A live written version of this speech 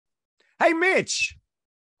Hey, Mitch.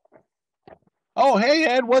 Oh, hey,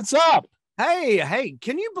 Ed, what's up? Hey,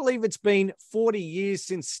 can you believe it's been 40 years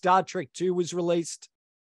since Star Trek 2 was released?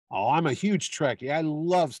 Oh, I'm a huge Trekkie. I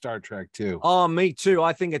love Star Trek too. Oh, me too.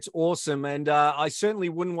 I think it's awesome. And I certainly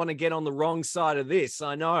wouldn't want to get on the wrong side of this.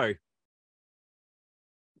 I know.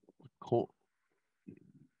 Cool.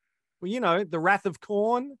 Well, the Wrath of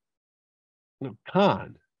Korn. No,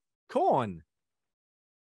 Khan. Korn.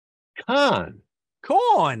 Khan.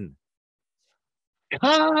 Korn.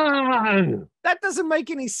 Khan. That doesn't make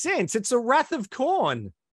any sense. It's a Wrath of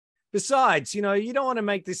Korn. Besides, you don't want to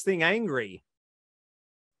make this thing angry.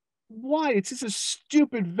 Why? It's just a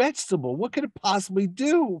stupid vegetable. What could it possibly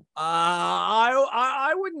do?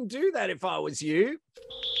 I wouldn't do that if I was you.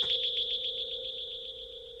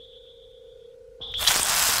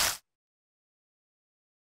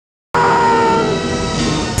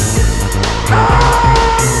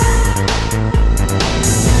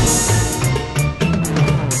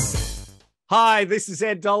 Hi, this is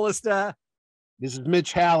Ed Dollister. This is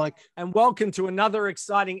Mitch Halleck. And welcome to another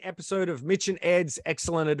exciting episode of Mitch and Ed's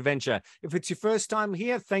Excellent Adventure. If it's your first time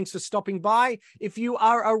here, thanks for stopping by. If you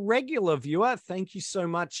are a regular viewer, thank you so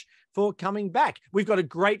much for coming back. We've got a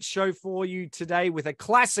great show for you today with a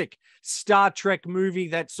classic Star Trek movie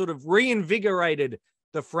that sort of reinvigorated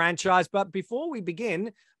the franchise. But before we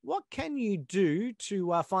begin, what can you do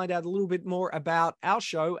to find out a little bit more about our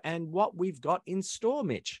show and what we've got in store,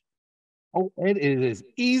 Mitch? Oh, Ed, it is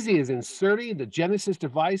easy as inserting the Genesis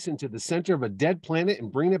device into the center of a dead planet and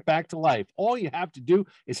bringing it back to life. All you have to do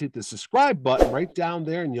is hit the subscribe button right down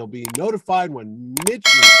there, and you'll be notified when Mitch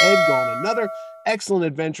and Ed go on another excellent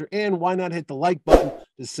adventure. And why not hit the like button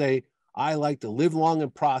to say, I like to live long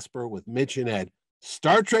and prosper with Mitch and Ed.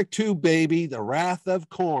 Star Trek 2, baby, the Wrath of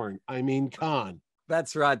Khan.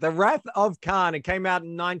 That's right. The Wrath of Khan. It came out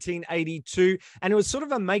in 1982, and it was sort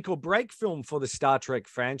of a make or break film for the Star Trek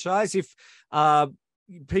franchise. If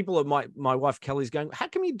people at my wife Kelly's going, how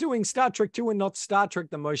come you're doing Star Trek 2 and not Star Trek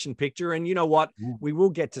the motion picture? And you know what? We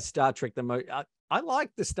will get to Star Trek I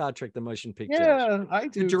like the Star Trek the motion picture. Yeah, I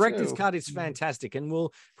do. The director's too. cut is fantastic, and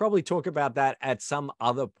we'll probably talk about that at some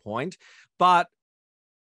other point. But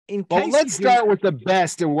let's start with the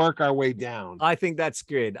best and work our way down. I think that's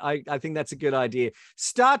good. I think that's a good idea.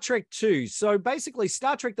 Star Trek 2. So basically,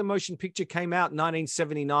 Star Trek the motion picture came out in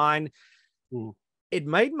 1979. It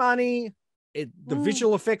made money. The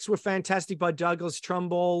visual effects were fantastic by Douglas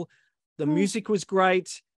Trumbull. The music was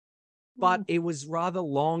great, but it was rather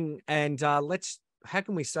long. And how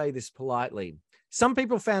can we say this politely? Some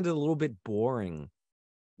people found it a little bit boring.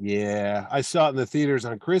 Yeah, I saw it in the theaters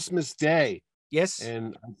on Christmas Day. Yes.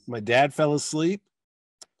 And my dad fell asleep,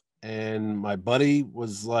 and my buddy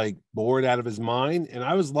was like bored out of his mind. And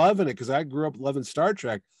I was loving it because I grew up loving Star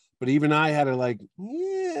Trek. But even I had to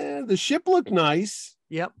the ship looked nice.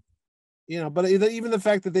 Yep. But even the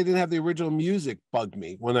fact that they didn't have the original music bugged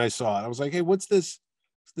me when I saw it. I was like, hey, what's this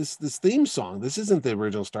theme song? This isn't the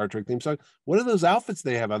original Star Trek theme song. What are those outfits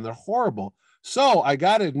they have on? They're horrible. So I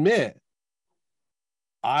got to admit,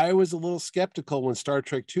 I was a little skeptical when Star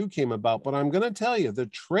Trek 2 came about, but I'm going to tell you the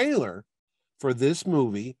trailer for this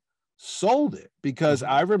movie sold it because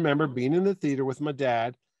I remember being in the theater with my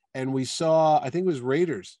dad and we saw, I think it was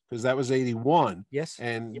Raiders because that was 81. Yes.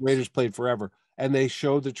 And Raiders played forever. And they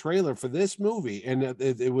showed the trailer for this movie. And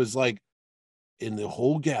it was like, in the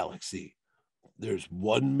whole galaxy, there's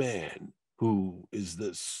one man who is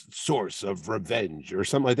the source of revenge or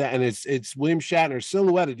something like that. And it's William Shatner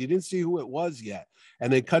silhouetted. You didn't see who it was yet.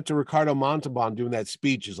 And they cut to Ricardo Montalban doing that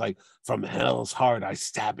speech. It's like, from hell's heart, I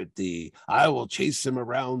stab at thee. I will chase him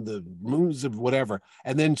around the moons of whatever.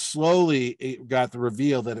 And then slowly it got the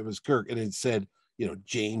reveal that it was Kirk. And it said,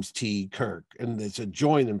 James T. Kirk. And they said,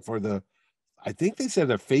 join them for I think they said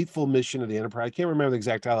the faithful mission of the Enterprise. I can't remember the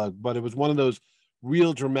exact dialogue, but it was one of those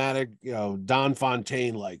real dramatic, Don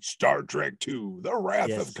Fontaine, like Star Trek 2, The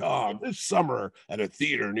Wrath of Khan, this summer at a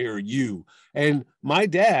theater near you. And my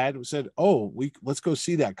dad said, let's go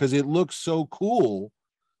see that because it looks so cool,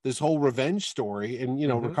 this whole revenge story. And,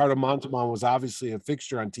 Ricardo Montalban was obviously a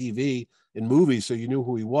fixture on TV and movies, so you knew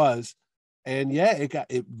who he was. And yeah,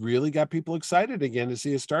 it really got people excited again to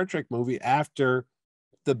see a Star Trek movie after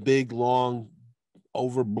the big, long,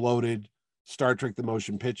 over-bloated Star Trek the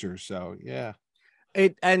motion picture. So, yeah.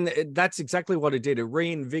 That's exactly what it did. It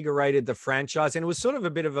reinvigorated the franchise, and it was sort of a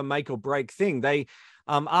bit of a make or break thing. They,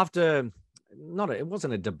 it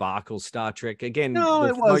wasn't a debacle. Star Trek again. No,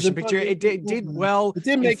 it wasn't. Motion picture. It did well. It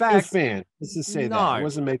didn't make no fans. Let's just say that it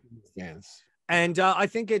wasn't making fans. And I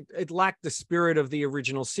think it lacked the spirit of the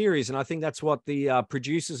original series, and I think that's what the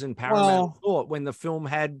producers and Paramount thought when the film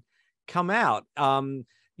had come out.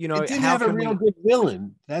 you know, It didn't how have a can real we? good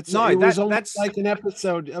villain. No, It was almost that's like an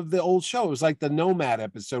episode of the old show. It was like the Nomad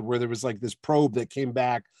episode where there was like this probe that came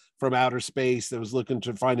back from outer space that was looking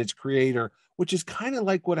to find its creator, which is kind of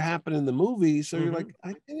like what happened in the movie. So you're like,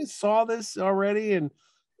 I kind of saw this already, and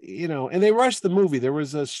and they rushed the movie. There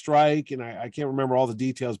was a strike, and I can't remember all the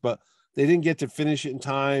details, but they didn't get to finish it in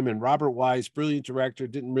time. And Robert Wise, brilliant director,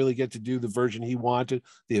 didn't really get to do the version he wanted.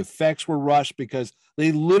 The effects were rushed because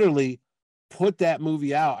they literally put that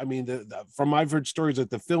movie out. I mean, from I've heard stories that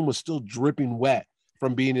the film was still dripping wet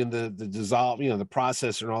from being in the dissolve, the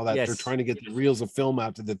processor and all that. They're trying to get the reels of film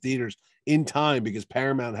out to the theaters in time because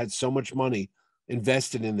Paramount had so much money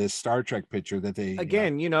invested in this Star Trek picture that they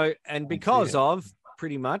again, and because of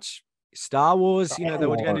pretty much Star Wars, they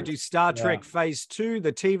were going to do Star Trek Phase 2,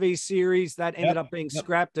 the TV series that ended up being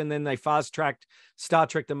scrapped, and then they fast tracked Star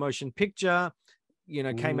Trek the motion picture.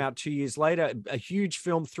 Came out 2 years later. A huge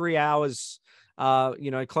film, 3 hours.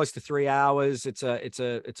 Close to 3 hours. It's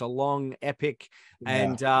a long epic,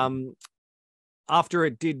 and after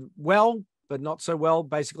it did well, but not so well,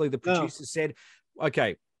 basically the producer said,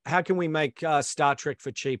 "Okay, how can we make Star Trek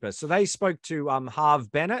for cheaper?" So they spoke to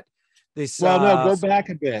Harve Bennett. Go back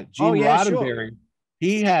a bit. Gene Roddenberry, sure.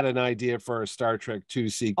 He had an idea for a Star Trek 2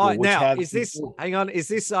 sequel. Which now, hang on, is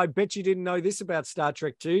this, I bet you didn't know this about Star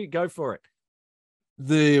Trek 2. Go for it.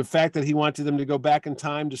 The fact that he wanted them to go back in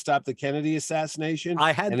time to stop the Kennedy assassination.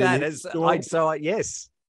 I had that as yes.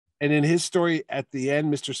 And in his story, at the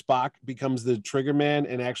end, Mr. Spock becomes the trigger man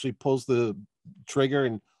and actually pulls the trigger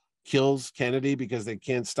and kills Kennedy because they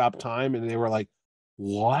can't stop time. And they were like,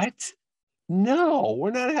 what? No,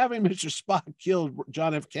 we're not having Mr. Spock kill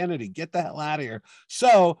John F. Kennedy. Get the hell out of here.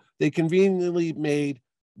 So they conveniently made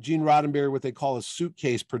Gene Roddenberry what they call a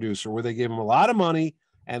suitcase producer, where they gave him a lot of money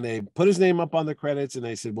and they put his name up on the credits and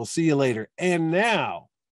they said, we'll see you later. And now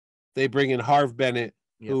they bring in Harve Bennett,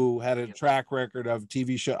 who had a track record of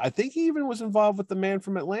TV show. I think he even was involved with The Man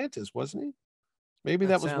from Atlantis, wasn't he? Maybe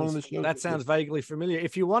that was one of the shows. That sounds vaguely familiar.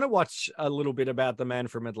 If you want to watch a little bit about The Man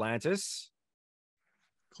from Atlantis,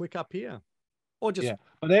 click up here. Or just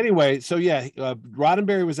But anyway, so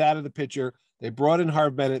Roddenberry was out of the picture. They brought in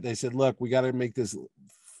Harve Bennett. They said, look, we got to make this,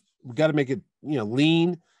 we got to make it,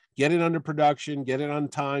 lean, get it under production, get it on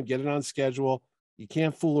time, get it on schedule. You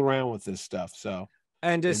can't fool around with this stuff. So,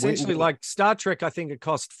 and essentially, like Star Trek, I think it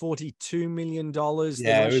cost $42 million.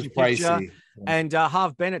 Yeah, it was pricey. And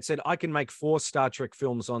Harve Bennett said, I can make 4 Star Trek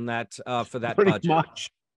films on that for that Pretty budget. Much.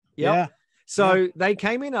 Yep. Yeah. So they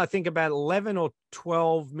came in, I think, about $11 or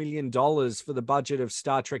 $12 million for the budget of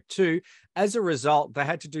Star Trek 2. As a result, they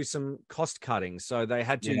had to do some cost cutting. So they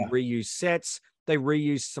had to reuse sets. They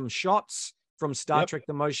reused some shots from Star Trek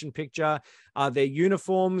the motion picture. Their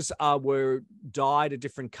uniforms were dyed a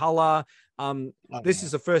different color. This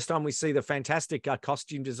is the first time we see the fantastic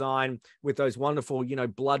costume design with those wonderful,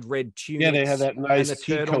 blood red tunics. Yeah, they had that nice and the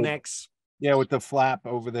turtlenecks. Yeah, with the flap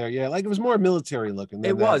over there. Yeah, like it was more military looking.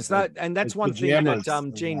 It was that, and that's one thing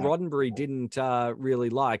that Gene Roddenberry didn't really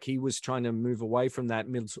like. He was trying to move away from that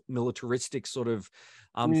militaristic sort of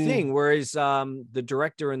thing, whereas the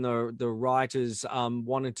director and the writers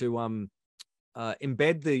wanted to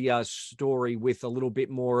embed the story with a little bit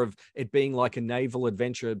more of it being like a naval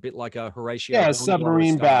adventure, a bit like a Horatio.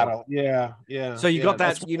 Submarine battle. Yeah. So you got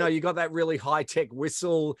that, you got that really high tech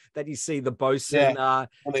whistle that you see the bosun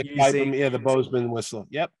using. The bosun whistle.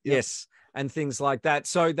 Yep. Yes, and things like that.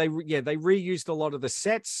 So they reused a lot of the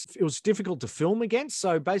sets. It was difficult to film against.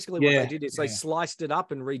 So basically, what they did is they sliced it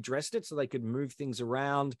up and redressed it so they could move things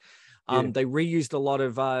around. They reused a lot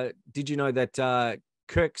of. Did you know that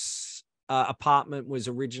Kirk's apartment was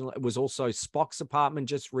also Spock's apartment,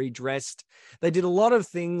 just redressed? They did a lot of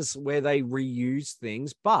things where they reused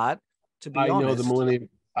things, but to be honest,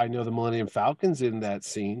 I know the Millennium Falcon's in that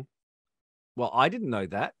scene. Well, I didn't know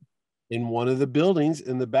that. In one of the buildings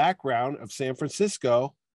in the background of San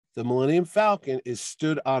Francisco, the Millennium Falcon is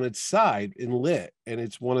stood on its side and lit, and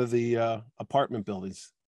it's one of the apartment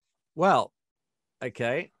buildings. Well,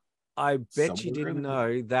 okay. I bet you didn't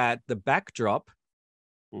know that the backdrop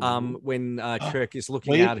when Kirk is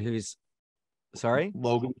looking out his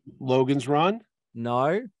Logan's Run?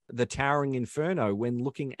 No, the Towering Inferno when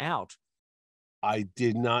looking out. I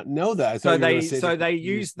did not know that. So they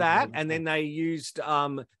used that, and then they used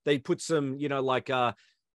they put some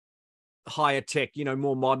higher tech,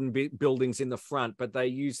 more modern buildings in the front, but they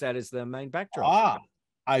use that as the main backdrop.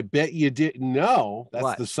 I bet you didn't know.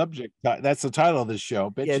 That's the subject. That's the title of this show.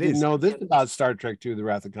 Bet you didn't know this about Star Trek II: The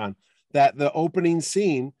Wrath of Khan. That the opening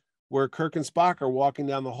scene where Kirk and Spock are walking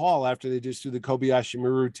down the hall after they just do the Kobayashi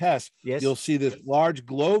Maru test. Yes. You'll see this large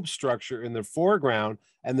globe structure in the foreground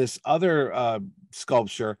and this other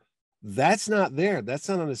sculpture. That's not there. That's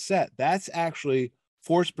not on a set. That's actually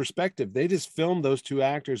forced perspective. They just filmed those two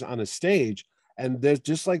actors on a stage, and there's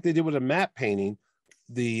just like they did with a map painting.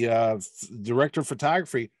 The director of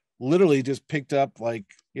photography literally just picked up like,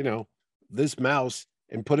 you know, this mouse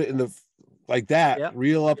and put it in the like that, Yep.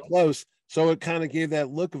 real up close. So it kind of gave that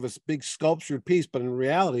look of a big sculptured piece, but in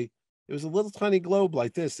reality, it was a little tiny globe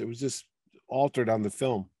like this. It was just altered on the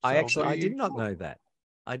film. I did not know that.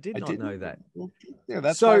 I did not know that. Yeah,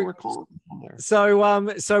 that's why we're calling it there.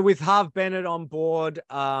 So with Harv Bennett on board,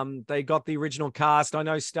 they got the original cast. I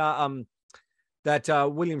know that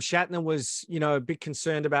William Shatner was, you know, a bit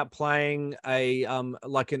concerned about playing a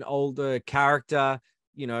like an older character.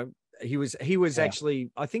 You know, he was actually,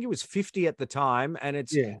 I think he was 50 at the time, and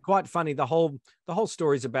it's quite funny. The whole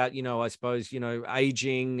story is about, you know, I suppose, you know,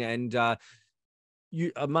 aging and you,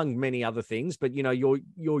 among many other things, but you know, your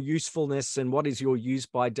usefulness and what is your use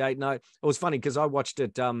by date. No, it was funny because I watched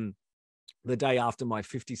it the day after my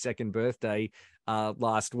 52nd birthday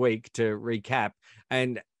last week to recap,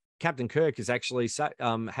 and Captain Kirk is actually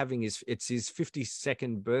having his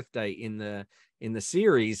 52nd birthday in the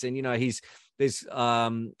series, and you know, there's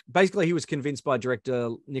basically he was convinced by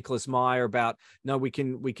director Nicholas Meyer about, no, we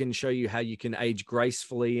can show you how you can age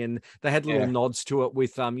gracefully, and they had little nods to it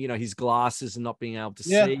with you know, his glasses and not being able to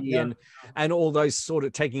see and all those sort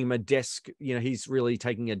of taking him a desk, you know, he's really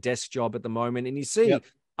taking a desk job at the moment, and you see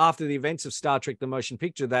after the events of Star Trek the Motion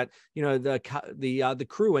Picture that, you know, the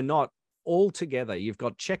crew are not all together. You've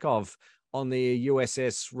got Chekhov on the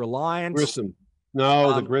USS Reliant. Grissom.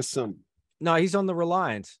 No, the Grissom. No, he's on the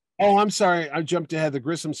Reliant. Oh, I'm sorry. I jumped ahead. The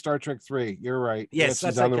Grissom, Star Trek 3. You're right. Yes,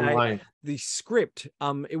 that's on okay. The script,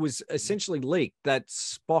 it was essentially leaked that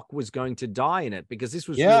Spock was going to die in it, because this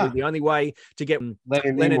was really the only way to get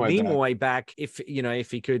Leonard Nimoy back, if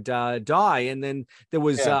he could die. And then there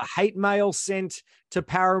was hate mail sent to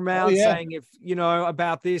Paramount saying, if you know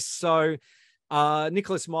about this. So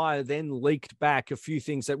Nicholas Meyer then leaked back a few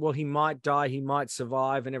things that, well, he might die, he might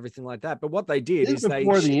survive, and everything like that. But what they did is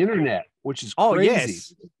before the internet, which is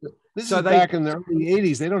crazy. This is back in the early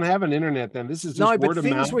 80s. They don't have an internet then. This is just word of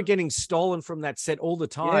mouth. Things were getting stolen from that set all the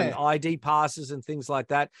time, ID passes and things like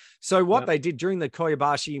that. So what they did during the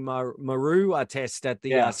Kobayashi Maru test at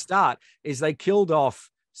the start is they killed off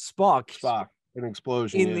Spock. An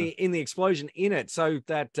explosion in the explosion in it, so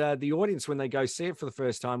that the audience, when they go see it for the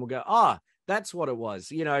first time, will go, that's what it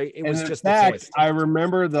was. You know, it was just a test. I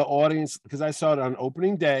remember the audience, because I saw it on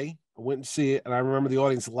opening day. I went and see it, and I remember the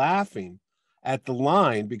audience laughing at the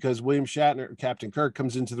line, because William Shatner, Captain Kirk,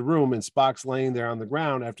 comes into the room and Spock's laying there on the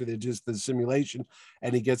ground after they just the simulation,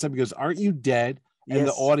 and he gets up and goes, "Aren't you dead?" And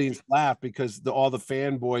the audience laughed, because all the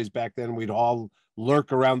fanboys back then, we'd all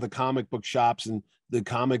lurk around the comic book shops and the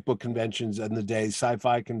comic book conventions and the day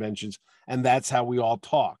sci-fi conventions, and that's how we all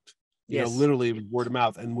talked. You know, literally it was word of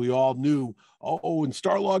mouth, and we all knew, in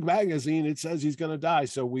Starlog magazine it says he's going to die,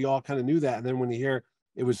 so we all kind of knew that. And then when you hear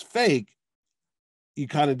it was fake, you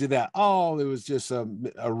kind of did that. It was just a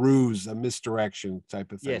ruse, a misdirection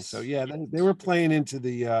type of thing. So they were playing into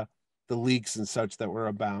the leaks and such that were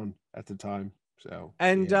abound at the time. So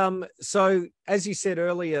so as you said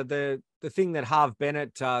earlier, the thing that Harv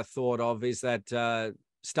Bennett thought of is that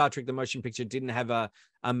Star Trek the Motion Picture didn't have a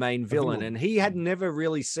main villain, and he had never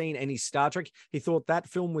really seen any Star Trek. He thought that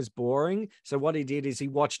film was boring, so what he did is he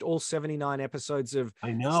watched all 79 episodes of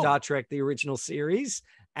Star Trek the original series,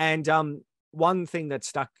 and one thing that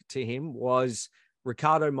stuck to him was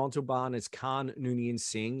Ricardo Montalban as Khan Noonien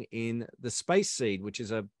Singh in The Space Seed, which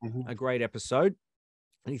is a great episode.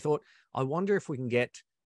 And he thought, I wonder if we can get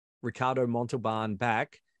Ricardo Montalban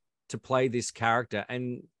back to play this character.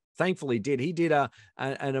 And thankfully did. He did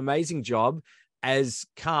an amazing job as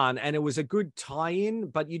Khan, and it was a good tie-in,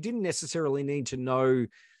 but you didn't necessarily need to know, you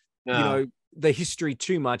know, the history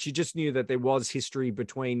too much. You just knew that there was history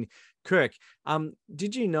between Kirk.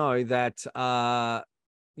 Did you know that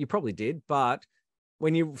you probably did, but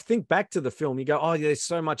when you think back to the film, you go, there's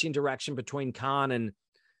so much interaction between Khan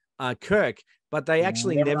and Kirk, but they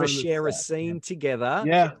actually never share a scene together.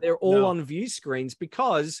 They're all on view screens,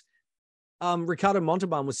 because Ricardo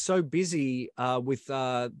Montalban was so busy with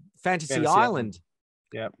Fantasy Island.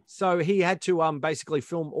 So he had to basically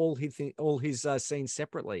film all his scenes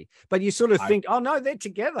separately. But you sort of think, no, they're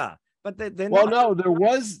together. But they're not. No, there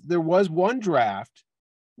was one draft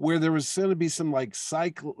where there was going to be some like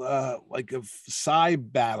a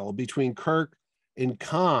side battle between Kirk and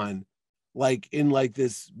Khan, like in like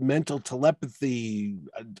this mental telepathy.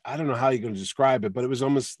 I don't know how you're going to describe it, but it was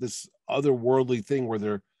almost this otherworldly thing where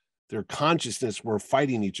their consciousness were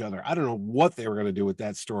fighting each other. I don't know what they were going to do with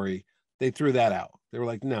that story. They threw that out. They were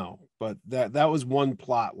like, no, but that was one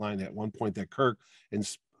plot line at one point, that Kirk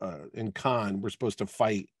and Khan were supposed to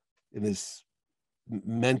fight in this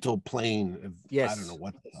mental plane of, I don't know Yes.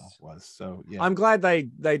 what the hell it was. So yeah. I'm glad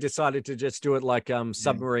they decided to just do it like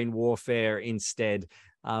submarine warfare instead.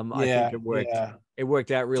 I think Yeah, it worked. yeah. It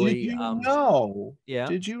worked out Did really. you know? Yeah.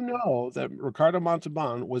 Did you know that Ricardo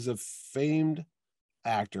Montalban was a famed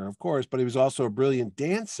actor, of course, but he was also a brilliant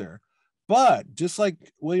dancer. But just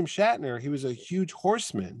like William Shatner, he was a huge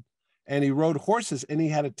horseman, and he rode horses, and he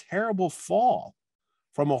had a terrible fall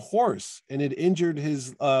from a horse, and it injured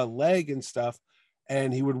his leg and stuff.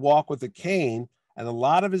 And he would walk with a cane. And a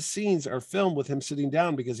lot of his scenes are filmed with him sitting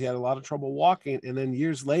down because he had a lot of trouble walking. And then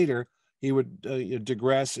years later, he would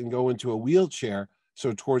digress and go into a wheelchair.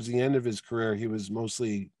 So towards the end of his career, he was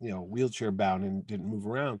mostly, wheelchair bound and didn't move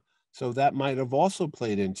around. So that might have also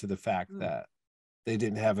played into the fact that they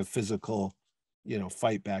didn't have a physical,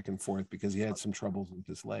 fight back and forth because he had some troubles with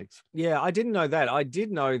his legs. Yeah, I didn't know that. I did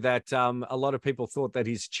know that a lot of people thought that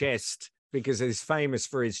his chest, because he's famous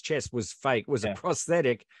for his chest, was fake, was a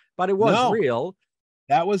prosthetic, but it was real.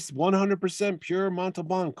 That was 100% pure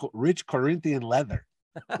Montalban, rich Corinthian leather.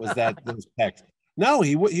 Was that those pecs? No,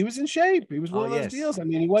 he was in shape. He was one of those deals. I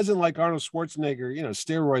mean, he wasn't like Arnold Schwarzenegger,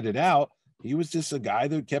 steroided out. He was just a guy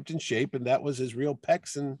that kept in shape, and that was his real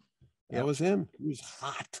pecs, and that was him. He was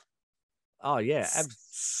hot. Oh yeah,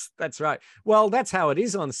 that's right. Well, that's how it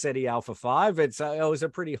is on SETI Alpha 5. It was a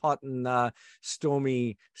pretty hot and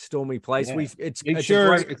stormy place. Yeah. It's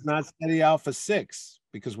sure it's not SETI Alpha 6,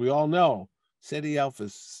 because we all know SETI Alpha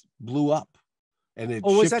blew up, and it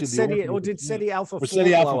was that SETI, or did SETI Alpha 4 SETI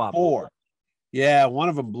blow Alpha up? 4? Yeah, one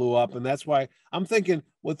of them blew up, and that's why I'm thinking,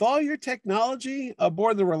 with all your technology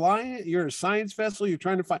aboard the Reliant, you're a science vessel, you're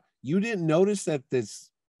trying to find, you didn't notice that this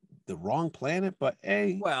the wrong planet, but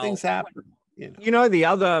hey, things happen. The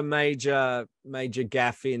other major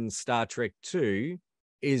gaffe in Star Trek 2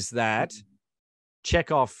 is that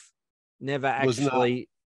Chekhov never actually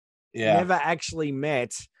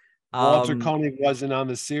met. Walter Koenig wasn't on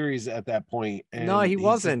the series at that point. And no, he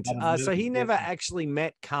wasn't. So he never actually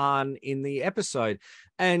met Khan in the episode.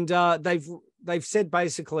 And they've said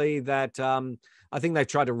basically that I think they've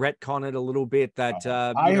tried to retcon it a little bit. That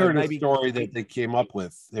I heard a story that they came up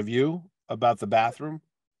with. Have you, about the bathroom?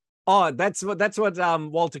 Oh, that's what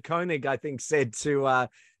Walter Koenig, I think, said to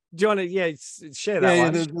do you want to share that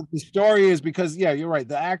one? The story is because, you're right.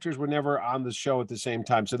 The actors were never on the show at the same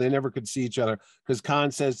time, so they never could see each other, because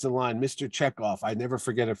Khan says the line, "Mr. Chekhov, I never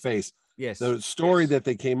forget a face." Yes. The story that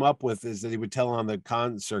they came up with is that he would tell on the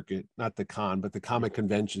con circuit, not the con, but the comic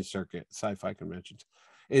convention circuit, sci-fi conventions,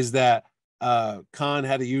 is that Khan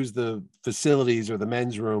had to use the facilities or the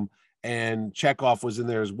men's room, and Chekhov was in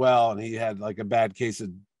there as well, and he had like a bad case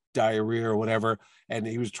of diarrhea or whatever, and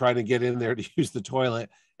he was trying to get in there to use the toilet,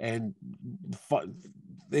 and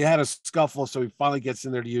they had a scuffle, so he finally gets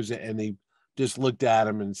in there to use it, and he just looked at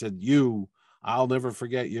him and said, I'll never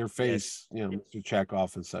forget your face, Mr.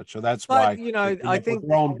 Chekhov and such. So that's why, I think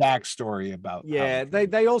their own backstory about.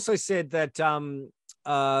 They also said that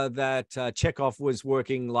Chekhov was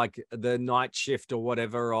working like the night shift or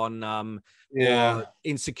whatever on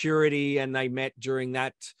in security, and they met during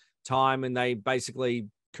that time, and they basically,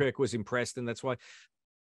 Kirk was impressed, and that's why.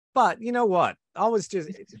 But you know what? I was just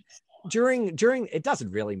during it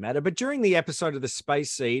doesn't really matter, but during the episode of the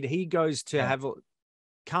Space Seed, he goes to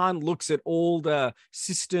Khan looks at all the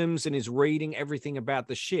systems and is reading everything about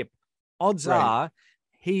the ship. Odds are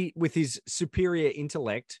he, with his superior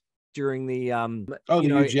intellect during the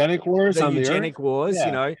eugenic wars,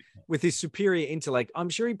 with his superior intellect, I'm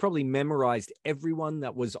sure he probably memorized everyone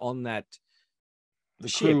that was on that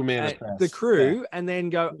crew manifest. And then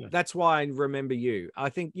go, that's why I remember you. I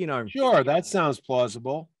think, sure, that sounds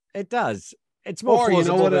plausible. It does. It's more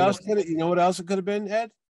plausible. You know what else it could have been,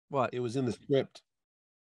 Ed? What? It was in the script.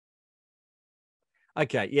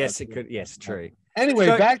 Okay, yes, it could. Yes, true. Anyway,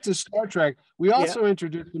 back to Star Trek. We also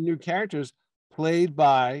introduced some new characters played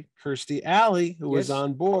by Kirstie Alley, who was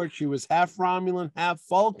on board. She was half Romulan, half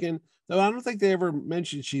Vulcan. Though I don't think they ever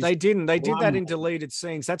mentioned she's. They didn't. They did that in deleted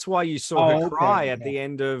scenes. That's why you saw her cry at the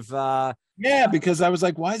end of. Because I was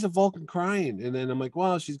like, why is a Vulcan crying? And then I'm like,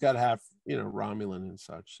 well, she's got half, Romulan and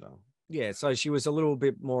such. So so she was a little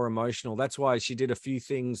bit more emotional. That's why she did a few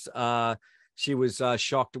things. She was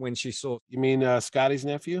shocked when she saw. You mean Scotty's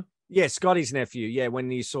nephew? Yeah, Scotty's nephew. Yeah, when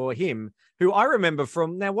you saw him, who I remember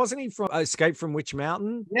from now, wasn't he from Escape from Witch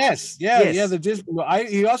Mountain? Yes, yeah. The Disney.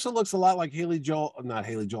 He also looks a lot like not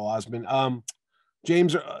Haley Joel Osment.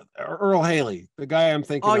 James Earl Haley, the guy I'm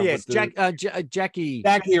thinking Oh of yes, with the Jackie.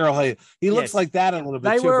 Jackie Earl Haley. He looks Yes, like that a little bit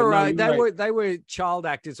they too. But were no, you're right. they were child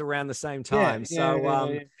actors around the same time. So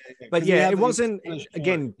but 'Cause he yeah, had it the- he was wasn't kinda short,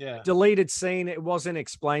 again yeah. deleted scene. It wasn't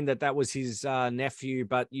explained that that was his nephew,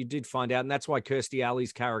 but you did find out, and that's why Kirstie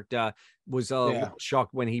Alley's character was a little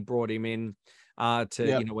shocked when he brought him in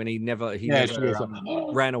when he never She was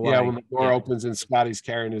ran away. yeah, when the door opens and Scotty's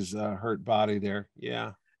carrying his hurt body there.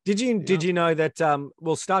 Yeah. Did you know that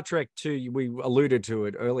Star Trek 2, we alluded to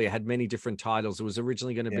it earlier, had many different titles. It was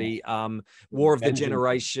originally going to be War of the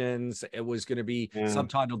Generations. It was going to be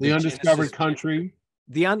subtitled The Undiscovered Country.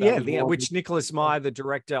 Which Nicholas Meyer, the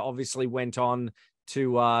director, obviously went on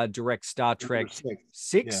to direct Star Trek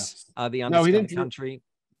 6, The Undiscovered Country.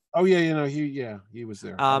 Oh yeah, he was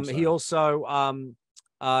there. He also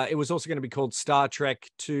it was also going to be called Star Trek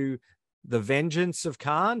 2, The Vengeance of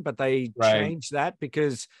Khan, but they changed that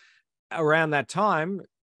because around that time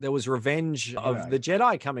there was Revenge of the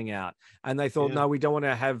Jedi coming out, and they thought, no, we don't want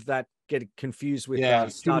to have that get confused with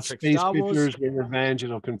Star Trek, space Star Wars. pictures with Revenge.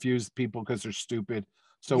 It'll confuse people because they're stupid.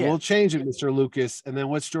 So we'll change it, Mr. Lucas. And then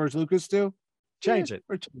what's George Lucas do? Change it.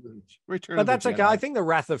 Return but that's okay. I think the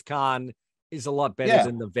Wrath of Khan is a lot better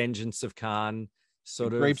than the Vengeance of Khan.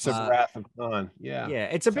 Grapes of Wrath of Khan. Yeah. Yeah,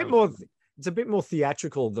 it's a bit more. It's a bit more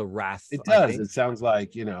theatrical. The Wrath. It does. It sounds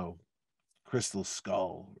like Crystal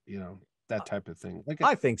Skull. That type of thing.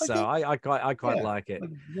 I think so. I quite like it.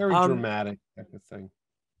 Very dramatic type of thing.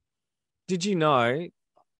 Did you know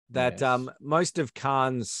that most of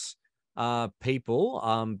Khan's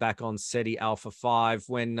people back on SETI Alpha 5,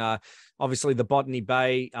 when obviously the Botany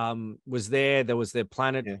Bay was there was their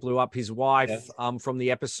planet blew up, his wife from the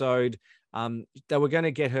episode, they were going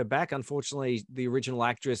to get her back. Unfortunately, the original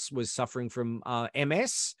actress was suffering from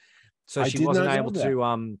MS, so she wasn't able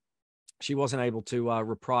to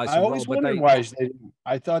reprise her role. I always wondered why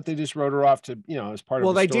I thought they just wrote her off to as part of the story.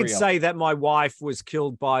 Well, they did say that my wife was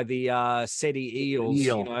killed by the SETI eels,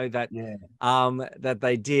 that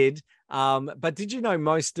they did. But did you know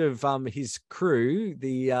most of his crew,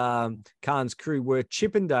 the Khan's crew, were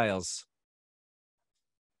Chippendales?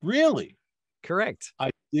 Really? Correct.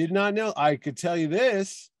 I did not know. I could tell you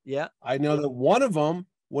this. Yeah. I know that one of them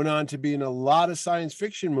went on to be in a lot of science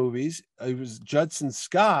fiction movies. It was Judson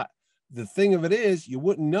Scott. The thing of it is, you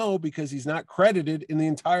wouldn't know because he's not credited in the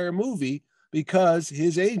entire movie because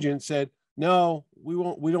his agent said, no, we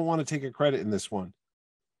don't want to take a credit in this one.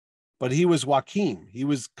 But he was Joaquin. He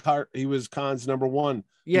was Khan's number one.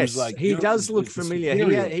 Yes, he does look familiar.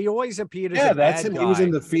 He always appeared as a that's bad him. guy. He was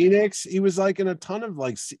in the Phoenix. He was like in a ton of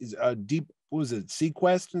deep, what was it,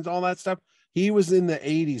 Sequest and all that stuff. He was in the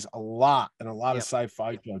 80s a lot and a lot of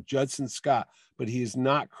sci-fi show. Judson Scott, but he is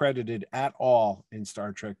not credited at all in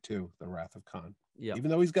Star Trek 2, The Wrath of Khan. Yeah,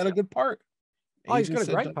 even though he's got a good part. He's got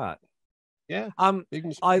a great part. Yeah.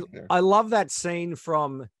 I love that scene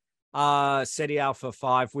from SETI Alpha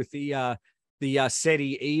 5 with the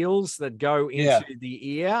SETI eels that go into the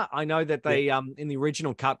ear. I know that they in the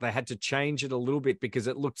original cut they had to change it a little bit because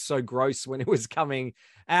it looked so gross when it was coming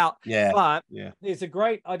out. But there's a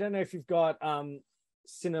great, I don't know if you've got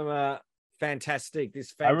Cinema Fantastic.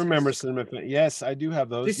 I remember Cinema. Yes, I do have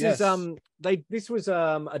those. This was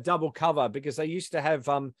a double cover because they used to have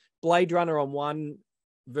Blade Runner on one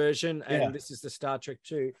version and this is the Star Trek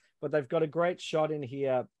 2, but they've got a great shot in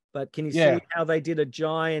here. But can you see how they did a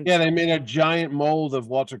giant? Yeah, they made a giant mold of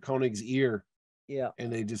Walter Koenig's ear. Yeah.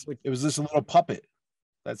 And it was this little puppet.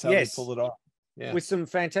 That's how they pulled it off. Yeah. With some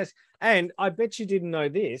fantastic, and I bet you didn't know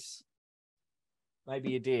this.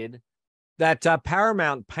 Maybe you did. That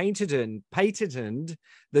Paramount patented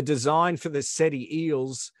the design for the SETI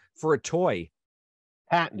eels for a toy.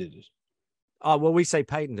 Patented. Oh, well, we say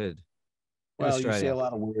patented. Well, you say a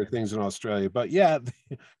lot of weird things in Australia, but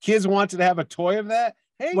kids wanted to have a toy of that.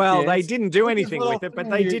 Hey, well, kids, they didn't do anything with it, but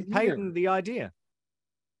they did patent the idea.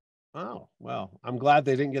 Oh, well, I'm glad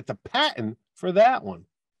they didn't get the patent for that one.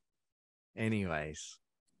 Anyways,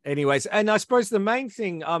 and I suppose the main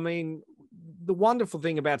thing, I mean, the wonderful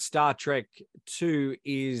thing about Star Trek 2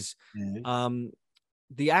 is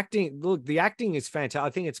the acting. Look, the acting is fantastic.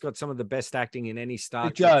 I think it's got some of the best acting in any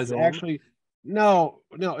Star Trek film. Actually. No.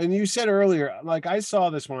 And you said earlier, like I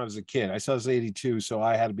saw this when I was a kid. I saw this 82, so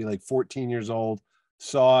I had to be like 14 years old.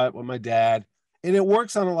 Saw it with my dad, and it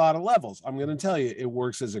works on a lot of levels. I'm going to tell you, it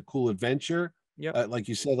works as a cool adventure. Like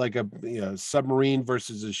you said, like a submarine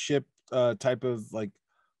versus a ship type of like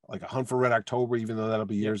a Hunt for Red October, even though that'll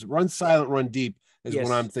be years. Run silent, run deep. is what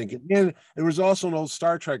Yes. I'm thinking. And there was also an old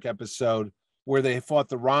Star Trek episode where they fought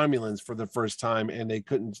the Romulans for the first time, and they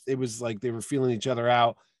couldn't. It was like they were feeling each other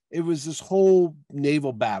out. It was this whole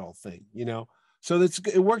naval battle thing, you know. So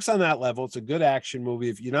it works on that level. It's a good action movie.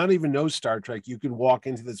 If you don't even know Star Trek, you can walk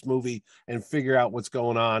into this movie and figure out what's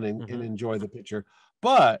going on and enjoy the picture.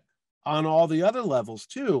 But on all the other levels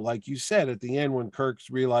too, like you said at the end when Kirk's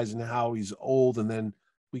realizing how he's old, and then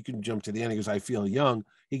we can jump to the end because I feel young.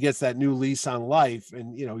 He gets that new lease on life,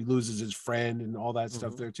 and he loses his friend and all that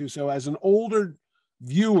stuff there too. So as an older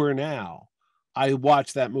viewer now, I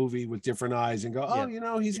watch that movie with different eyes and go,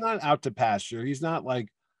 oh, he's not out to pasture. He's not like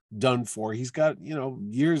done for. He's got,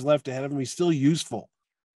 years left ahead of him. He's still useful,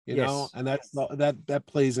 and that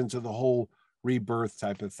plays into the whole rebirth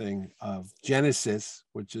type of thing of Genesis,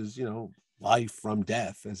 which is, life from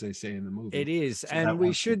death, as they say in the movie. It is. So and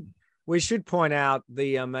we should point out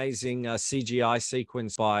the amazing CGI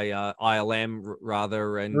sequence by ILM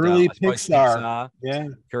rather, and early I suppose Pixar. Yeah,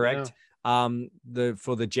 correct. Yeah.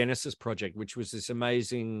 For the Genesis project, which was this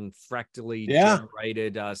amazing fractally Yeah.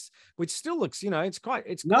 generated which still looks, it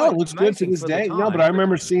looks good to this day. No, but I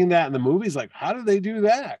remember seeing that in the movies. Like, how did they do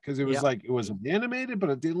that? Because it was like it wasn't animated,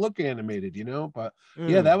 but it did look animated, But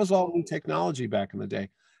yeah, that was all new technology back in the day.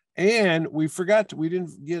 And we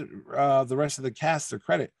didn't get the rest of the cast their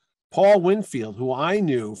credit. Paul Winfield, who I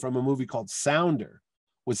knew from a movie called Sounder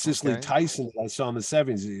with Cicely Tyson that I saw in the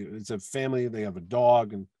 70s. It's a family, they have a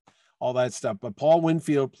dog and all that stuff. But Paul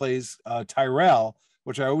Winfield plays Tyrell,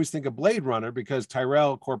 which I always think of Blade Runner because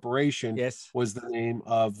Tyrell Corporation was the name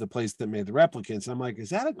of the place that made the replicants. And I'm like, is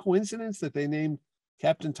that a coincidence that they named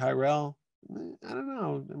Captain Tyrell? I don't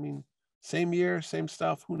know. I mean, same year, same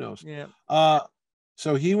stuff. Who knows? Yeah.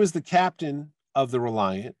 So he was the captain of the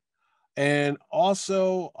Reliant. And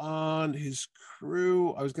also on his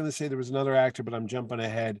crew, I was going to say there was another actor, but I'm jumping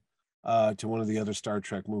ahead to one of the other Star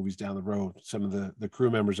Trek movies down the road. Some of the crew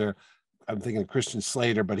members there. I'm thinking of Christian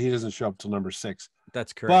Slater, but he doesn't show up till number 6.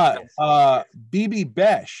 That's correct. But Bibi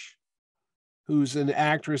Besh, who's an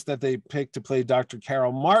actress that they picked to play Dr.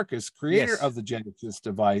 Carol Marcus, creator of the Genesis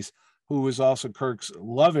device, who was also Kirk's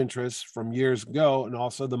love interest from years ago, and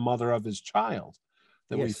also the mother of his child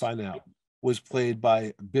that we find out was played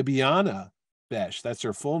by Bibiana Besh. That's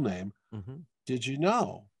her full name. Did you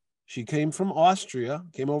know she came from Austria,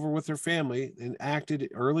 came over with her family, and acted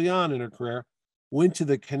early on in her career, went to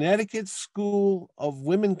the Connecticut School of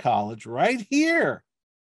Women College right here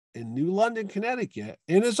in New London, Connecticut,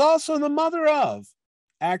 and is also the mother of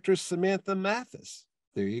actress Samantha Mathis.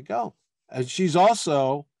 There you go. And she's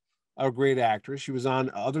also a great actress. She was on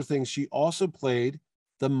other things. She also played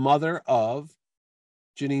the mother of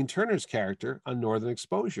Janine Turner's character on Northern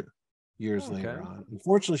Exposure years later on.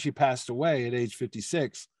 Unfortunately, she passed away at age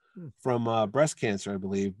 56 from breast cancer, I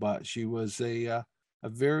believe, but she was a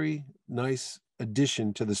very nice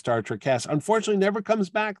addition to the Star Trek cast. Unfortunately, never comes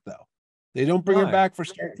back, though. They don't bring her back for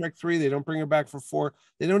Star Trek 3. They don't bring her back for 4.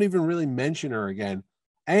 They don't even really mention her again.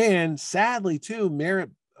 And sadly, too,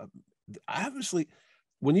 Merritt, obviously,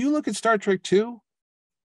 when you look at Star Trek 2,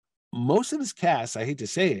 most of this cast, I hate to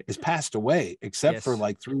say it, has passed away, except for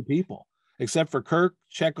like 3 people, except for Kirk,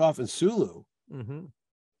 Chekhov, and Sulu, and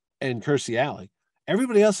Kirstie Alley.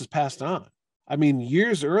 Everybody else has passed on. I mean,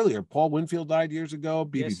 years earlier, Paul Winfield died years ago.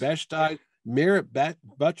 Bibi Besh died. Merritt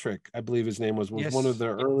Buttrick, I believe his name was one of the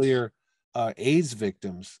earlier AIDS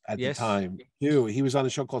victims at the time. Too. He was on a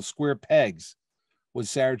show called Square Pegs with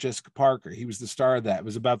Sarah Jessica Parker. He was the star of that. It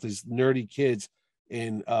was about these nerdy kids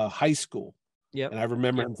in high school. And I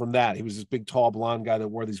remember him from that. He was this big, tall, blonde guy that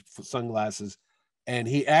wore these sunglasses. And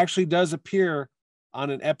he actually does appear on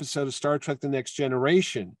an episode of Star Trek The Next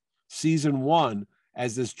Generation, season 1,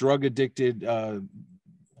 as this drug-addicted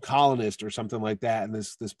colonist or something like that. And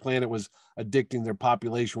this planet was addicting their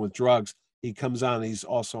population with drugs. He comes on. He's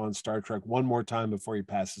also on Star Trek one more time before he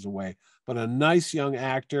passes away. But a nice young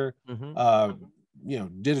actor,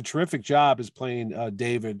 did a terrific job as playing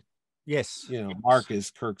David.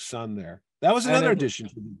 Marcus, Kirk's son there. That was another addition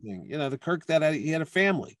to the thing. The Kirk he had a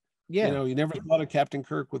family. You never thought of Captain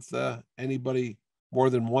Kirk with anybody more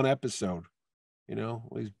than one episode.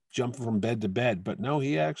 He's jumping from bed to bed, but no,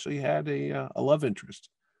 he actually had a love interest.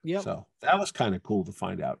 So that was kind of cool to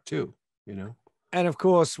find out too. And of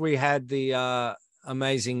course, we had the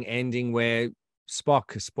amazing ending where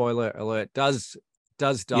Spock, spoiler alert, does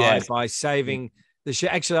die by saving the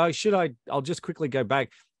ship. Actually, I'll just quickly go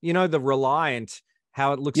back. The Reliant,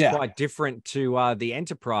 how it looks quite different to the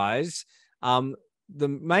Enterprise. The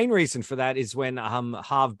main reason for that is when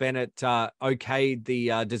Harve Bennett okayed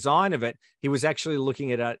the design of it, he was actually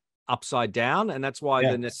looking at it upside down, and that's why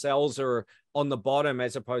the nacelles are on the bottom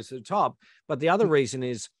as opposed to the top. But the other reason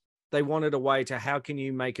is they wanted a way to how can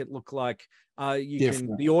you make it look like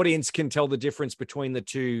the audience can tell the difference between the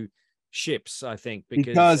two ships, I think,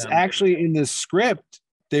 because actually in the script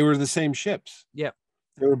they were the same ships. Yeah,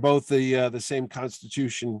 they were both the same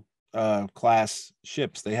Constitution class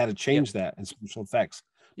ships. They had to change that in special effects,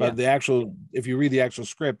 but if you read the actual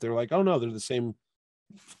script, they're like, oh no, they're the same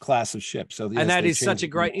class of ships. So and that is such a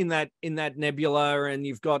great in that nebula, and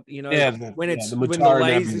you've got when the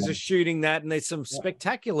lasers are shooting that, and there's some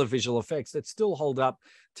spectacular visual effects that still hold up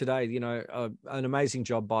today. An amazing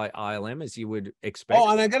job by ILM, as you would expect. Oh,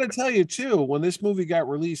 and I got to tell you too, when this movie got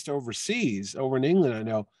released overseas, over in England, I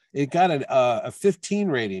know it got a 15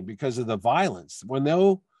 rating because of the violence. When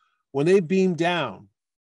they beam down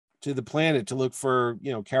to the planet to look for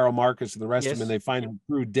Carol Marcus and the rest of them, and they find her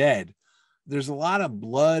crew dead. There's a lot of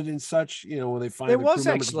blood and such, when they find there was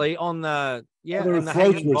actually on the and the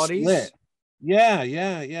hanging bodies. Split.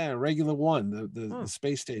 Yeah. Regular One, the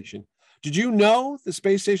space station. Did you know the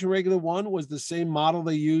space station Regular One was the same model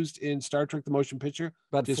they used in Star Trek: The Motion Picture,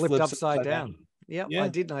 but just flipped upside down? Yeah, I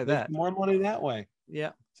did know that. More money that way.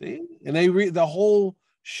 Yeah. See, and the whole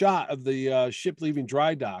shot of the ship leaving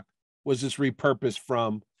dry dock was just repurposed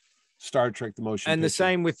from Star Trek: The Motion Picture. And the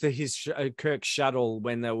same with his Kirk shuttle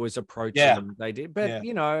when there was approaching them, they did. But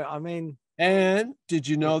I mean. And did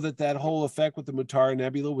you know that whole effect with the Mutara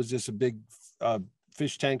Nebula was just a big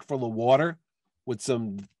fish tank full of water with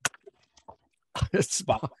some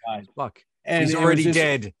Spock. And he's already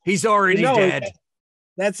dead. He's already dead.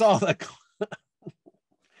 That's all.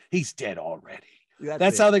 He's dead already.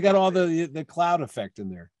 That's how they got all the cloud effect in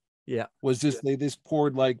there. Yeah, was just they just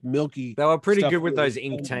poured like milky. They were pretty good with those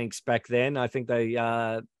ink tanks back then. I think they,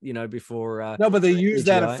 before. No, but they used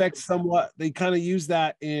that effect somewhat. They kind of used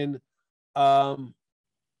that in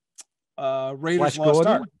Raiders Lost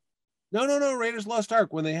Ark. No, Raiders Lost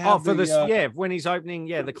Ark when they have when he's opening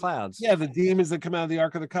the clouds. Yeah, the demons that come out of the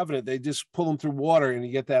Ark of the Covenant, they just pull them through water and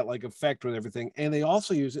you get that like effect with everything. And they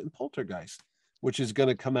also use it in Poltergeist, which is going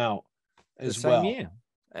to come out as well. Same year.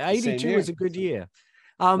 82 was a good year.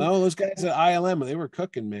 No, those guys at ILM, they were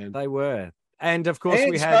cooking, man. They were. And of course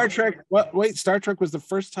we had Star Trek. Star Trek was the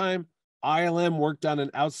first time ILM worked on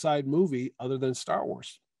an outside movie other than Star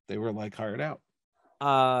Wars. They were like hired out.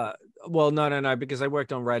 Well, no, because they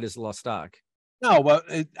worked on Raiders of the Lost Ark. No, but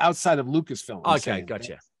outside of Lucasfilm. Okay,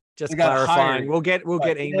 gotcha. Just clarifying. We'll get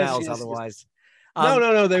emails otherwise.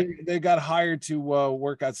 No. They got hired to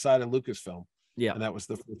work outside of Lucasfilm. Yeah. And that was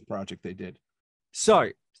the first project they did. So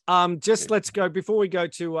let's go before we go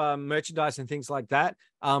to merchandise and things like that,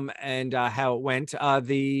 and how it went.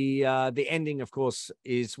 The ending, of course,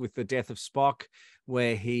 is with the death of Spock,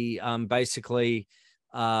 where he basically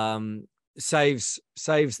saves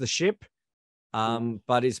the ship,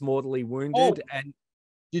 but is mortally wounded. And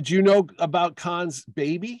did you know about Khan's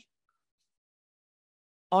baby?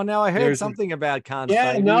 Oh no, I heard something about Khan's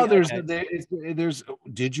baby. Yeah, no, there's.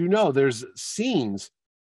 Did you know there's scenes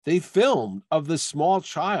they filmed of this small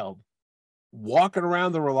child walking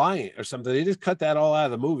around the Reliant or something? They just cut that all out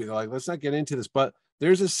of the movie. They're like, let's not get into this. But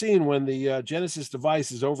there's a scene when the Genesis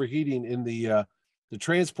device is overheating in the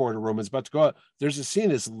transporter room. It's about to go out. There's a scene,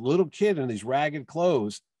 this little kid in these ragged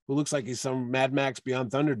clothes who looks like he's some Mad Max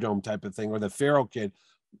Beyond Thunderdome type of thing, or the feral kid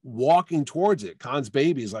walking towards it. Khan's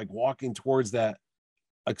baby is like walking towards that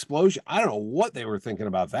explosion. I don't know what they were thinking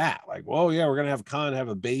about that. Like, well, yeah, we're going to have Khan have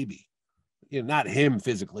a baby. Not him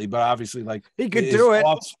physically, but obviously like he could do it.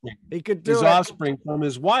 He could do his offspring from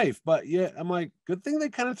his wife. But yeah, I'm like, good thing they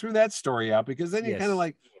kind of threw that story out, because then you're kind of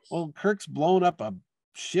like, well, Kirk's blown up a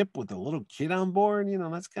ship with a little kid on board.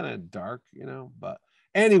 That's kind of dark, But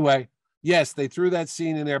anyway, yes, they threw that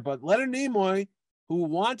scene in there. But Leonard Nimoy, who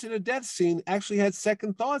wanted a death scene, actually had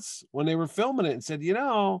second thoughts when they were filming it and said,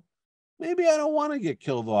 maybe I don't want to get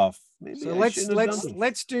killed off. Maybe so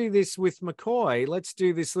let's do this with McCoy. Let's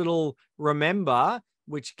do this little remember,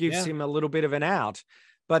 which gives him a little bit of an out.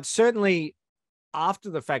 But certainly after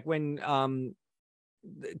the fact, when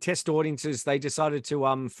test audiences, they decided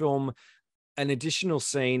to film an additional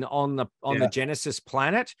scene on the Genesis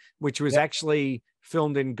planet, which was actually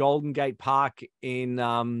filmed in Golden Gate Park in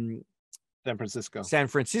San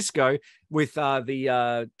Francisco with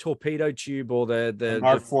the torpedo tube, or the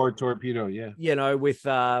Mark IV torpedo, with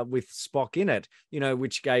Spock in it,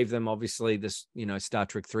 which gave them obviously this, Star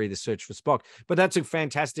Trek 3, The Search for Spock. But that's a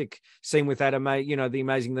fantastic scene with that.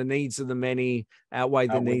 The needs of the many outweigh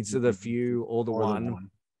the needs of the few, or the one.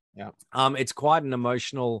 Yeah. It's quite an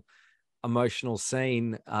emotional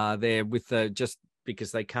scene there with just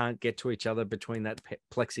because they can't get to each other between that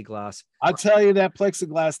plexiglass. I'll tell you, that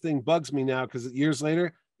plexiglass thing bugs me now, because years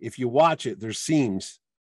later, if you watch it, there's seams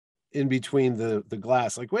in between the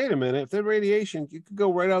glass. Like, wait a minute, if there's radiation, you could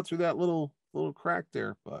go right out through that little crack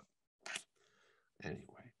there. But anyway,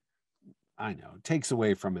 I know it takes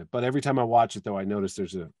away from it. But every time I watch it, though, I notice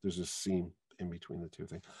there's a seam in between the two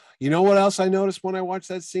things. You know what else I noticed when I watched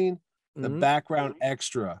that scene? The background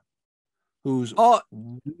extra, who's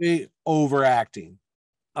way overacting.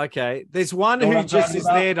 Okay, there's one who just is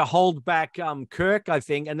there to hold back Kirk, I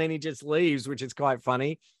think, and then he just leaves, which is quite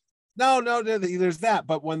funny. No, there's that.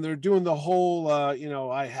 But when they're doing the whole,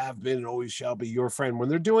 I have been and always shall be your friend. When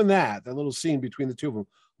they're doing that little scene between the two of them,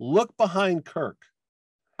 look behind Kirk.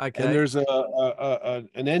 Okay. And there's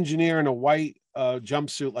an engineer in a white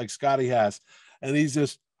jumpsuit like Scotty has, and he's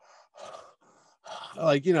just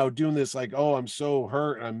like, doing this like, oh, I'm so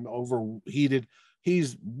hurt, I'm overheated.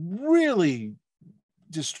 He's really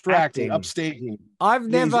distracting, upstaging. I've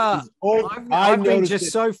been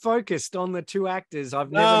just so focused on the two actors.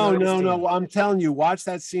 No. I'm telling you, watch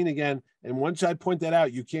that scene again. And once I point that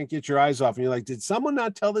out, you can't get your eyes off. And you're like, did someone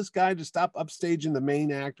not tell this guy to stop upstaging the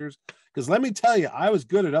main actors? Because let me tell you, I was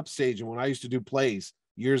good at upstaging when I used to do plays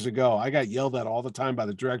years ago. I got yelled at all the time by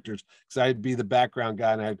the directors because I'd be the background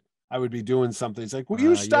guy and I would be doing something. It's like, will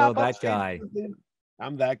you stop that guy?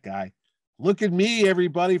 I'm that guy. Look at me,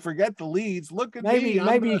 everybody. Forget the leads. Look at me.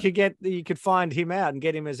 Maybe you could find him out and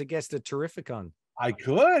get him as a guest at Terrificon. I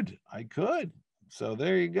could. So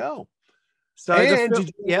there you go. So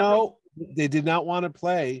did you know they did not want to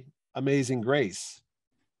play Amazing Grace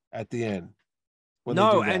at the end?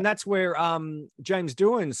 No, and that's where James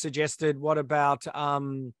Doohan suggested, what about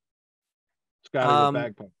Scotty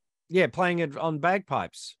bagpipe? Yeah, playing it on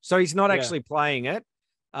bagpipes. So he's not actually playing it.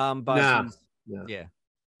 But yeah.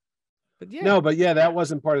 But yeah. No, but yeah, that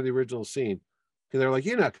wasn't part of the original scene. Because they're like,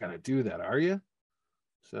 you're not gonna do that, are you?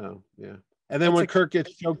 So yeah. And then when Kirk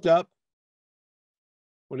gets choked up,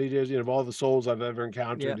 what he does, of all the souls I've ever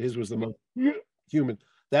encountered, his was the most human.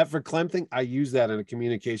 That for Clem thing, I used that in a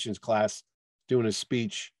communications class doing a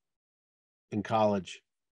speech in college.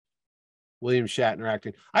 William Shatner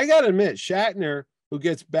acting. I gotta admit, Shatner, who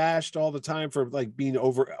gets bashed all the time for like being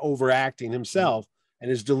overacting himself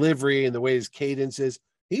and his delivery and the way his cadence is,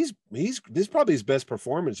 this is probably his best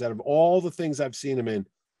performance out of all the things I've seen him in.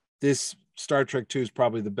 This Star Trek 2 is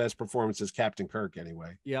probably the best performance as Captain Kirk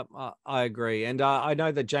anyway. Yep, I agree. And I know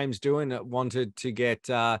that James Doohan wanted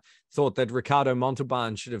to thought that Ricardo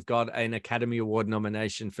Montalban should have got an Academy Award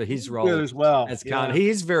nomination for his role as well. As Khan. Yeah. He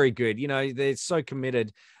is very good. They're so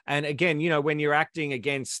committed. And again, when you're acting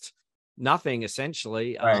against nothing,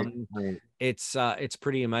 essentially, right. It's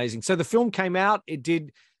pretty amazing. So the film came out. It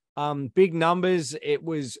did big numbers. It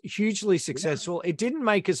was hugely successful. It didn't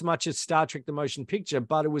make as much as Star Trek the Motion Picture,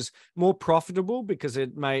 but it was more profitable because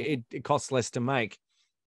it costs less to make.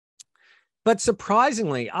 But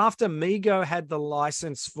surprisingly, after Mego had the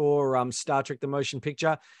license for Star Trek the Motion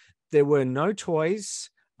Picture, there were no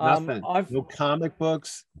toys. Nothing. No comic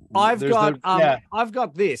books. I've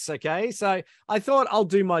got this. Okay, so I thought I'll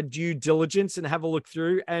do my due diligence and have a look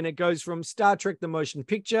through, and it goes from Star Trek the Motion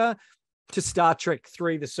Picture to Star Trek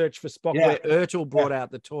 3, The Search for Spock, where Ertl brought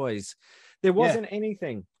out the toys. There wasn't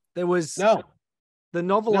anything. There was the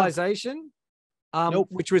novelization,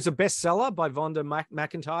 which was a bestseller by Vonda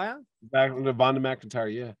McIntyre. Vonda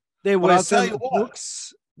McIntyre, yeah. There were some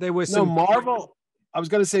books. There was some Marvel. I was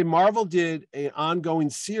going to say Marvel did an ongoing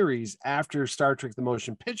series after Star Trek the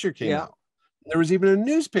Motion Picture came out. There was even a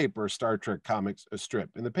newspaper Star Trek comics strip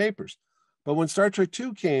in the papers. But when Star Trek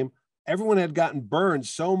 2 came, everyone had gotten burned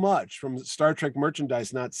so much from Star Trek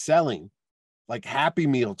merchandise not selling, like Happy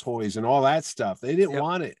Meal toys and all that stuff. They didn't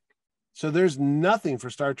want it. So there's nothing for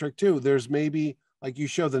Star Trek 2. There's maybe, like you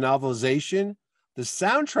show, the novelization. The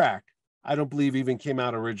soundtrack, I don't believe even came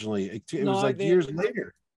out originally. It was like years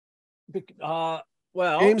later.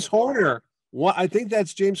 James Horner. I think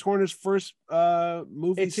that's James Horner's first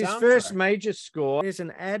movie. It's his first major score. There's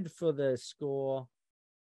an ad for the score.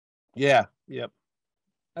 Yeah. Yep.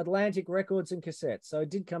 Atlantic Records and Cassettes. So it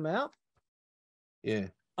did come out. Yeah.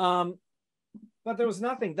 But there was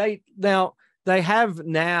nothing. They have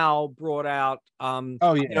now brought out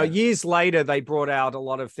years later they brought out a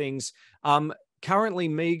lot of things. Currently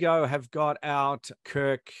Mego have got out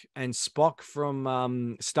Kirk and Spock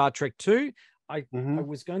from Star Trek 2. I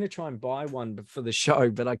was going to try and buy one for the show,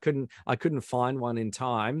 but I couldn't find one in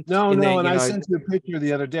time. I sent you a picture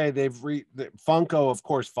the other day. Funko, of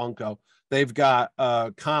course, Funko. They've got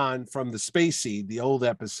Khan from the Space Seed, the old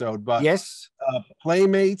episode. But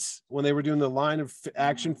Playmates, when they were doing the line of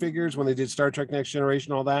action figures, when they did Star Trek Next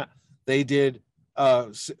Generation, all that, they did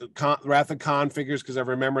Wrath of Khan figures, because I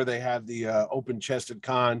remember they had the open-chested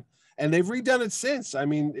Khan. and they've redone it since. I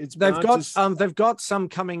mean, it's they've got some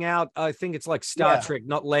coming out. I think it's like Star Trek,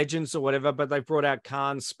 not Legends or whatever, but they've brought out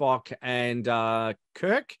Khan, Spock, and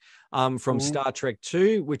Kirk from Star Trek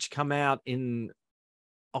 2, which come out in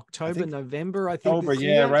October, November, I think. October,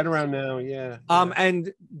 yeah, right around now, yeah.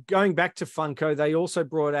 And going back to Funko, they also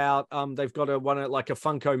brought out they've got a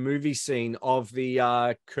Funko movie scene of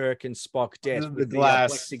the Kirk and Spock death with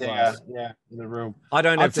glass, plexiglass. Yeah, in the room. I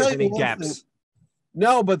don't know if there's any gaps.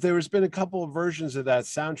 No, but there's been a couple of versions of that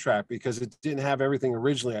soundtrack because it didn't have everything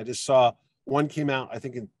originally. I just saw one came out, I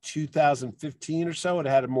think in 2015 or so. It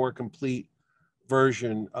had a more complete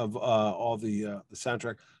version of all the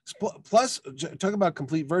soundtrack. Plus, talk about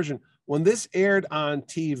complete version. When this aired on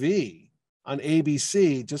TV on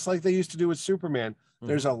ABC, just like they used to do with Superman,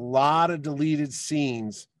 there's a lot of deleted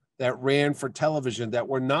scenes that ran for television that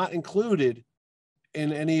were not included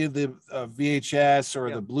in any of the VHS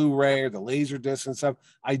or the Blu-ray or the Laserdisc and stuff.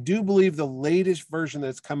 I do believe the latest version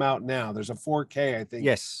that's come out now, there's a 4K, I think,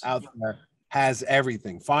 out there, has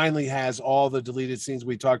everything. Finally has all the deleted scenes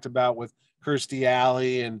we talked about with Kirstie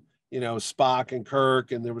Alley and, you know, Spock and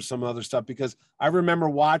Kirk, and there was some other stuff, because I remember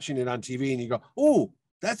watching it on TV and you go, oh,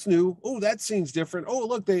 that's new. Oh, that scene's different. Oh,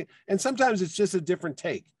 look, and sometimes it's just a different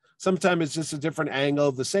take. Sometimes it's just a different angle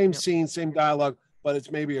of the same scene, same dialogue, but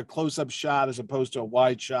it's maybe a close-up shot as opposed to a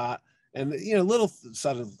wide shot, and, you know, little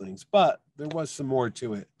subtle things, but there was some more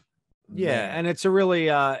to it. Yeah. And it's a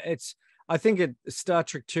really, I think Star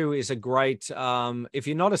Trek 2 is a great, if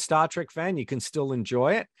you're not a Star Trek fan, you can still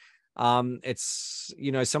enjoy it. It's,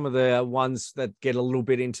 you know, some of the ones that get a little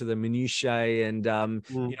bit into the minutiae and,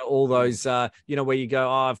 you know, all those, you know, where you go,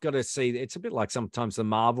 oh, I've got to see, it's a bit like sometimes the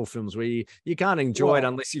Marvel films where you can't enjoy it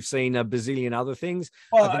unless you've seen a bazillion other things.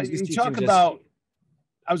 Well, I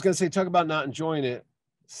was going to say, talk about not enjoying it.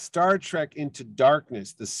 Star Trek Into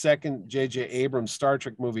Darkness, the second J.J. Abrams Star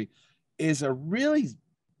Trek movie, is a really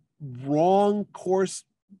wrong course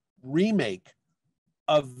remake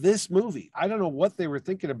of this movie. I don't know what they were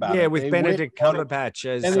thinking about. Yeah, with Benedict Cumberbatch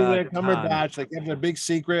as Cumberbatch, like having a big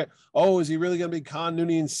secret. Oh, is he really going to be Khan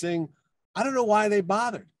Noonien Singh? I don't know why they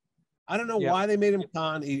bothered. I don't know why they made him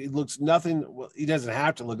Khan. He looks nothing. Well, he doesn't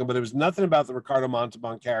have to look him, but there was nothing about the Ricardo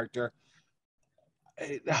Montalban character.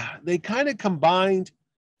 They kind of combined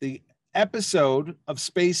the episode of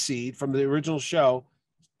Space Seed from the original show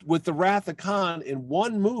with the Wrath of Khan in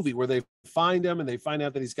one movie, where they find him and they find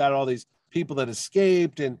out that he's got all these people that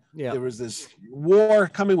escaped, and there was this war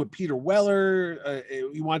coming with Peter Weller.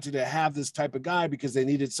 He wanted to have this type of guy because they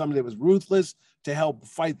needed somebody that was ruthless to help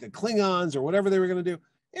fight the Klingons or whatever they were going to do.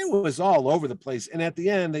 It was all over the place. And at the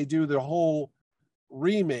end, they do the whole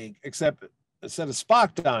remake, except instead of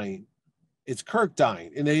Spock dying, it's Kirk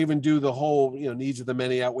dying. And they even do the whole, you know, needs of the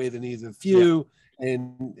many outweigh the needs of the few.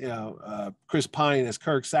 And, you know, Chris Pine as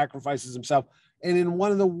Kirk sacrifices himself. And in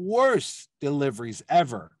one of the worst deliveries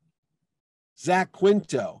ever, Zach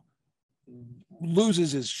Quinto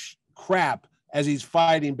loses his crap as he's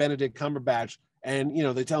fighting Benedict Cumberbatch. And, you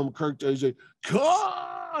know, they tell him Kirk does it, come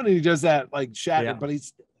on, and he does that like Shatner, but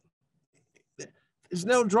there's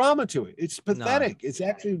no drama to it. It's pathetic. No. It's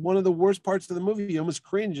actually one of the worst parts of the movie. You almost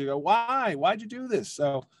cringe. You go, why? Why'd you do this?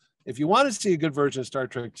 So if you want to see a good version of Star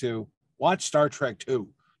Trek 2, watch Star Trek 2.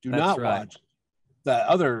 Do not watch the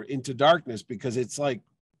other Into Darkness, because it's like,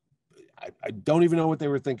 I don't even know what they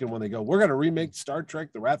were thinking when they go, we're going to remake Star Trek,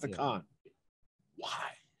 The Wrath of Khan.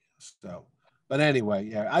 Why? So, but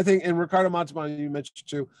anyway, I think, and Ricardo Montalban, you mentioned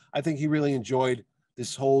too, I think he really enjoyed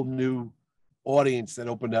this whole new audience that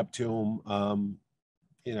opened up to him.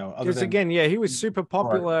 You know, because again, he was super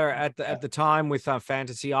popular at the time with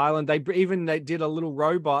Fantasy Island. They did a little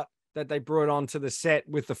robot that they brought onto the set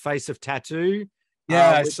with the face of Tattoo.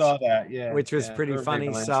 I saw that. Yeah, which was pretty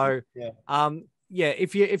funny. So,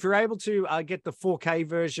 if you're able to get the 4K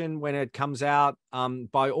version when it comes out,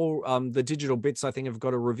 by all the digital bits, I think I've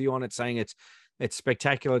got a review on it saying it's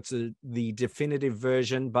spectacular. It's the definitive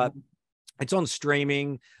version, but it's on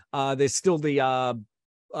streaming. There's still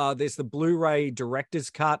there's the Blu-ray director's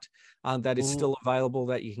cut that is still available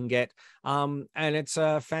that you can get. And it's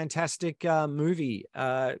a fantastic movie.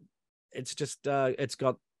 It's just, it's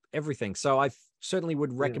got everything. So I certainly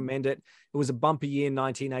would recommend it. It was a bumper year in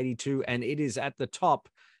 1982, and it is at the top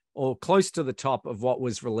or close to the top of what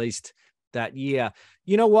was released that year.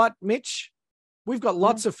 You know what, Mitch? We've got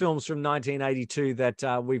lots of films from 1982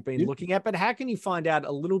 that we've been looking at, but how can you find out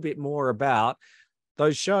a little bit more about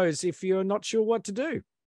those shows if you're not sure what to do?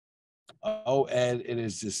 Oh, Ed, it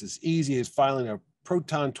is just as easy as firing a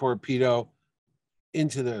proton torpedo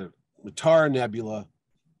into the Mutara Nebula,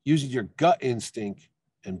 using your gut instinct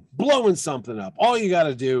and blowing something up. All you got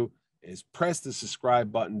to do is press the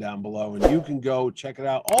subscribe button down below, and you can go check it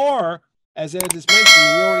out. Or, as Ed just mentioned,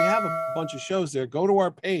 we already have a bunch of shows there. Go to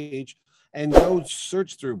our page and go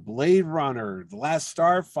search through Blade Runner, The Last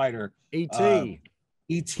Starfighter, E.T.,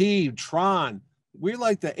 E.T., Tron. We're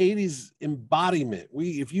like the 80s embodiment.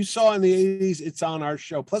 If you saw in the 80s, it's on our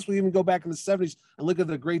show. Plus, we even go back in the 70s and look at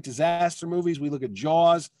the great disaster movies. We look at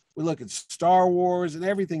Jaws. We look at Star Wars and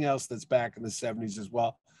everything else that's back in the 70s as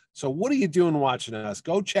well. So what are you doing watching us?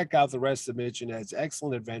 Go check out the rest of Mitch and Ed's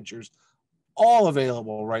Excellent Adventures, all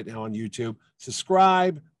available right now on YouTube.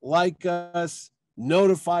 Subscribe, like us,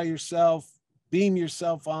 notify yourself, beam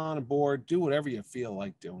yourself on board, do whatever you feel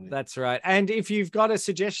like doing. That's right. And if you've got a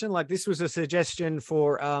suggestion, like this was a suggestion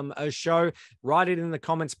for a show, write it in the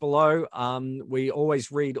comments below. We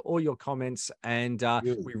always read all your comments, and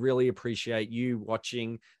we really appreciate you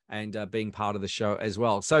watching and being part of the show as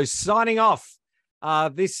well. So signing off.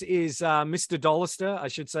 This is Mr. Dollister, I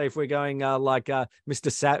should say, if we're going like Mr.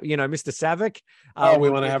 Savick. We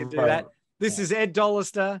want to have that. This is Ed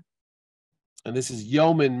Dollister. And this is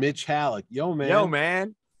Yeoman Mitch Halleck. Yo, man. Yo,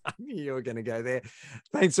 man. I knew you were going to go there.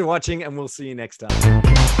 Thanks for watching, and we'll see you next time.